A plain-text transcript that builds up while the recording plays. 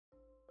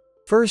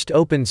First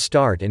open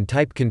Start and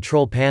type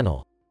Control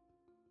Panel.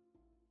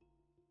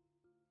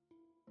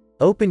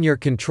 Open your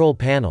Control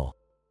Panel.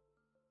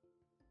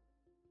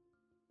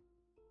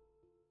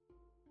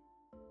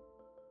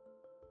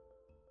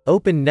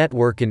 Open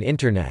Network and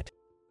Internet.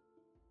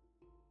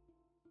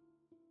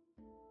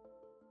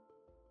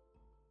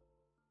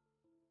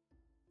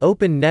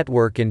 Open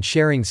Network and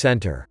Sharing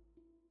Center.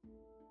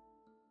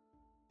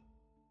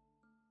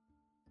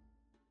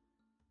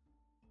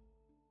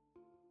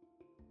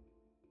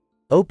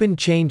 Open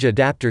Change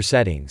Adapter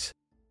Settings.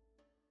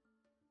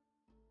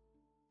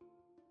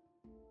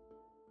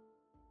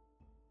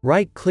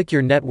 Right-click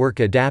your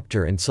network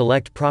adapter and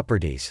select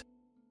Properties.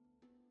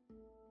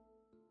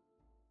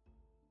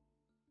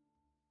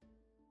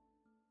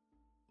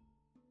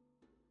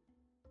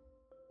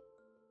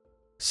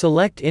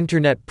 Select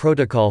Internet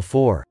Protocol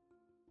 4.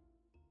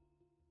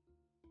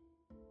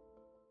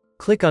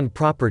 Click on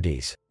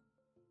Properties.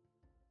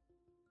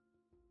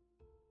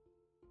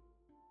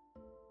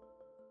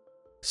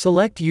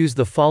 Select Use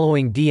the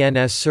following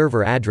DNS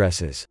server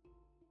addresses.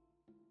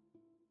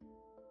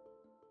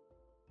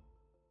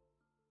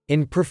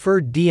 In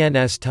preferred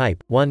DNS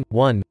type,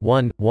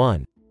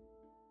 1111.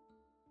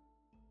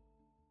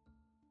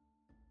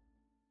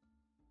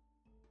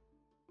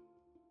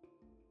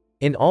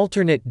 In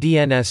alternate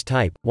DNS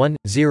type,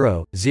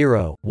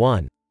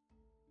 1001.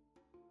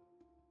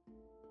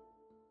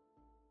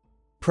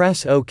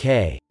 Press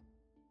OK.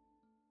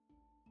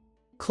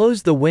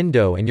 Close the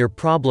window and your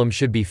problem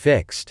should be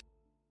fixed.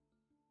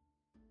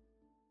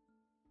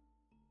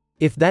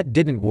 If that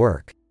didn't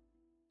work,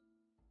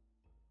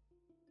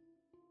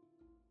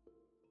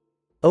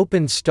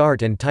 open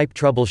Start and type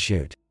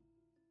Troubleshoot.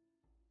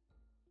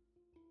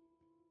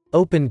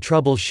 Open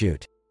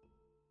Troubleshoot.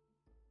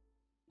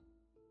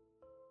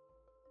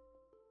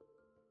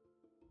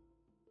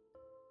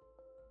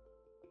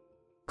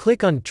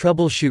 Click on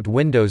Troubleshoot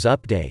Windows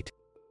Update.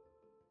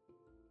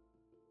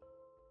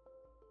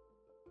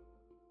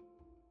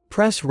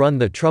 Press Run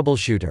the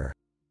troubleshooter.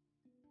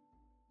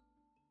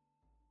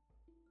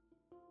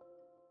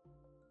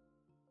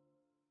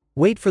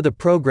 Wait for the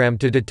program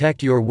to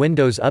detect your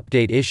Windows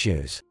Update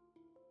issues.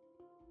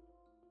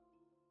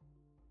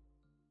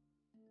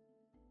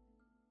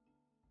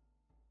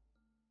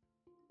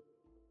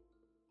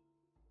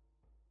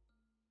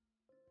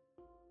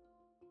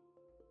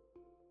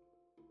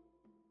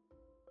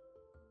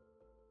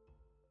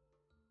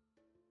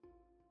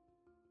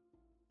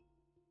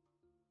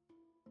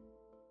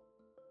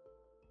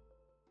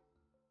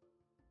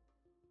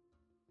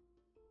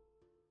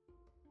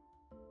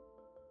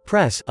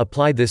 Press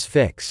Apply this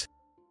fix.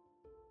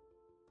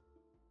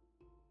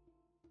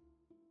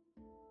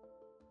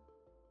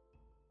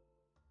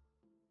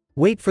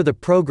 Wait for the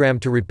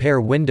program to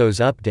repair Windows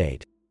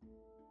Update.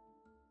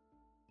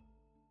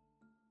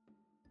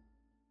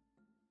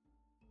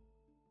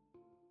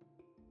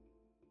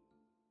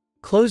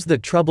 Close the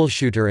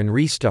troubleshooter and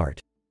restart.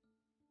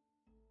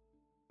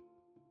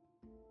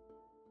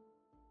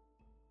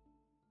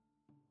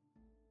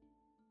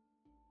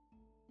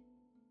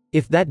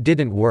 If that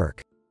didn't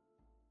work,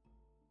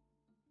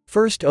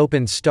 first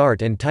open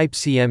Start and type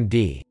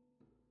cmd.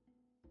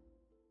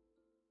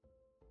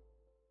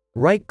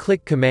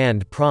 Right-click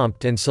Command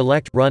Prompt and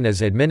select Run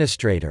as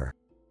Administrator.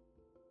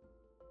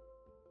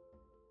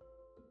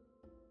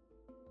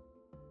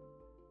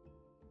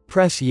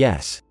 Press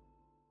Yes.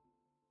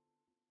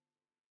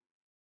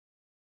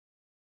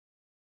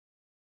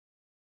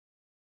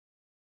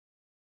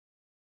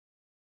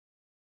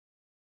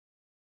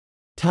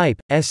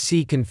 Type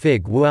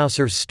scconfig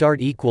wuauserv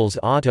start equals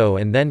auto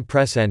and then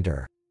press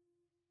Enter.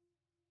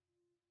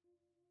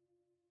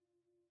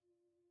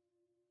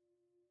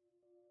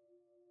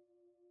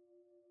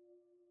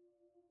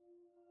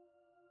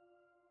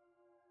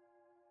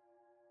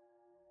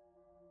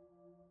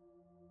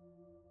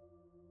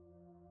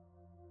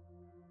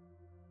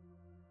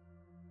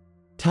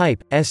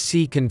 Type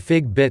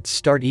scconfig bits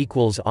start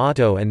equals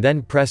auto and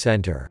then press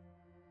Enter.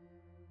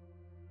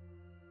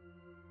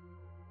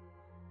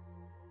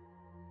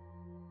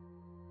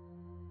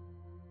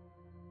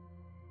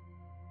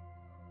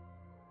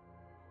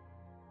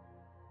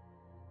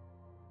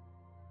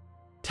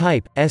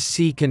 Type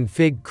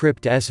scconfig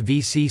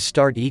cryptSvc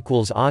start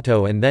equals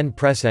auto and then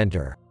press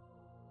Enter.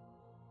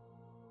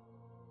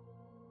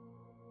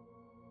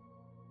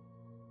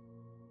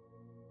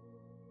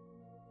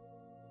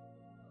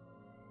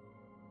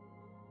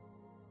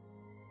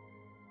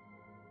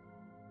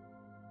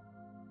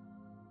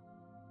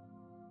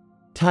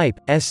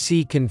 Type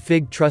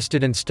scconfig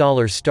trusted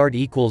installer start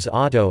equals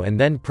auto and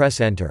then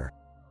press Enter.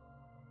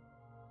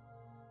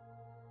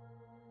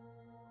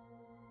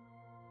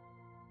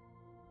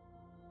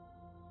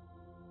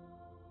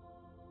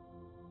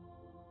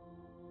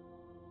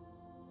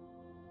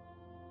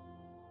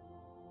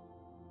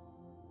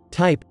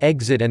 Type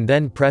exit and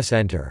then press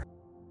Enter.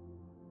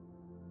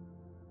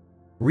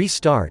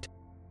 Restart.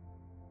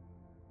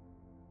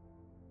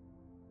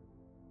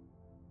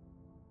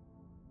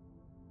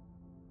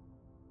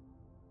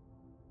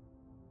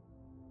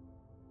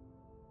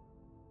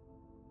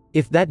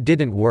 If that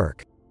didn't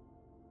work,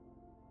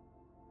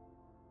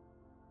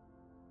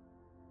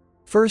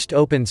 first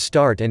open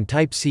Start and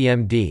type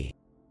cmd.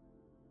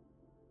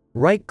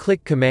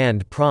 Right-click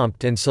Command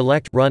Prompt and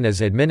select Run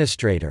as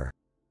Administrator.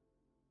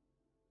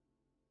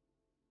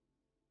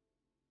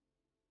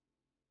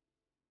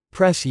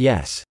 Press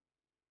Yes.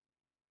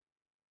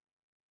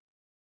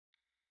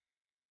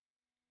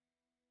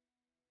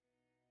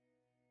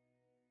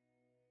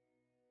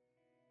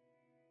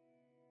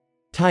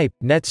 Type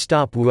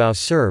netstop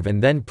wuauserv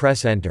and then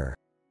press Enter.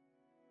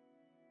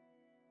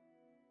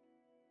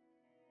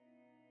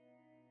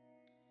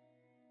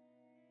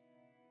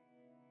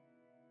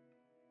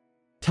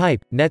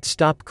 Type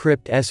netstop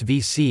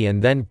cryptSvc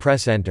and then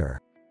press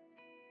Enter.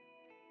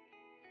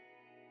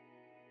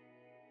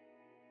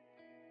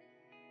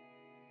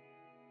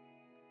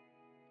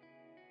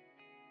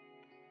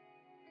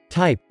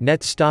 Type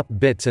netstop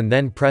bits and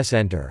then press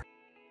Enter.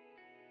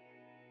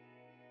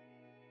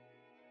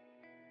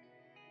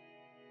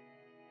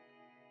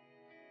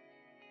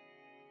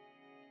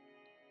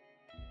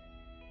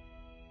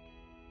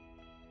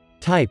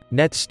 Type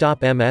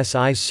netstop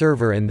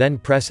msiserver and then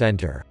press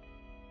Enter.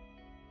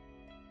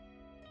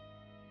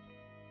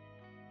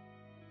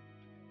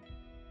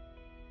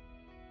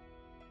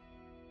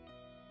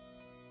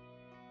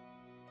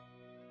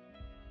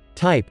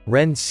 Type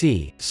Ren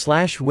C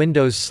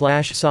 /Windows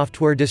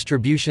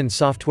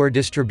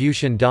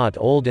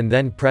 /SoftwareDistribution.old and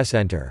then press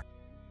Enter.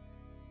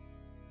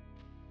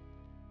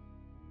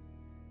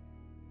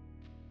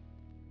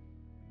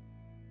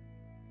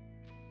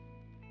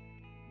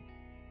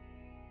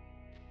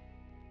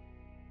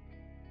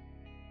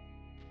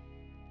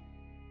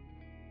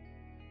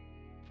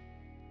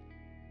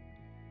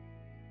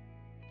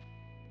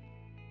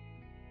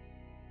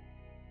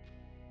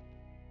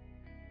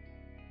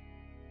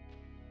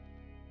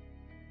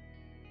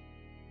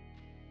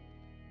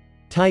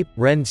 Type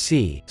Ren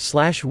C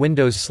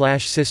 /Windows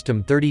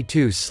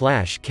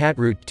 /System32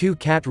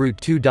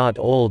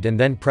 /catroot2 and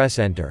then press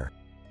Enter.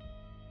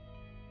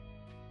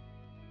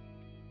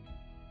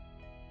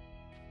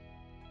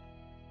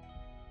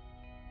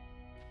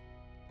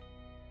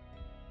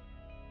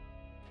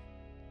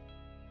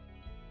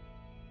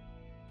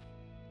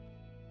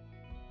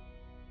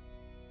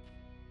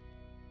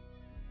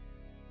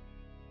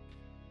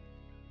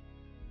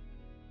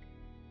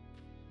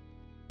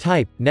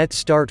 Type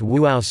netstart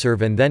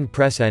wuauserv and then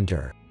press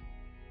Enter.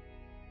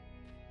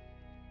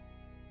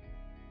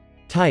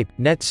 Type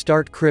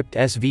netstart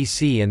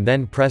cryptSvc and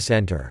then press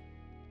Enter.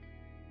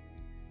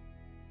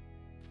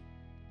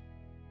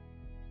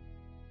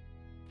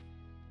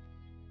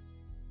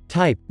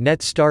 Type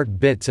netstart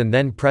bits and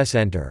then press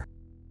Enter.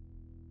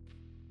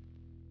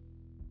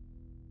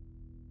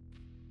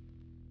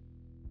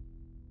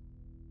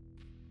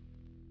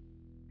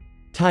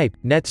 Type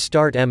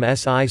netstart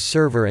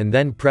msiserver and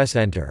then press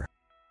Enter.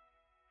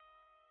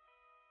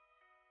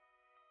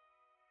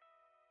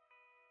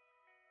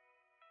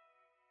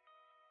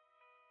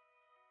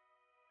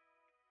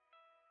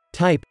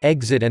 Type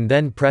exit and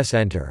then press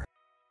Enter.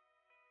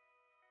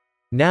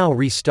 Now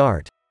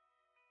restart.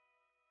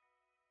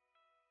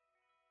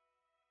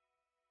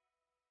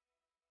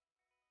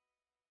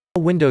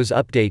 Windows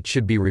update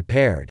should be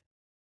repaired.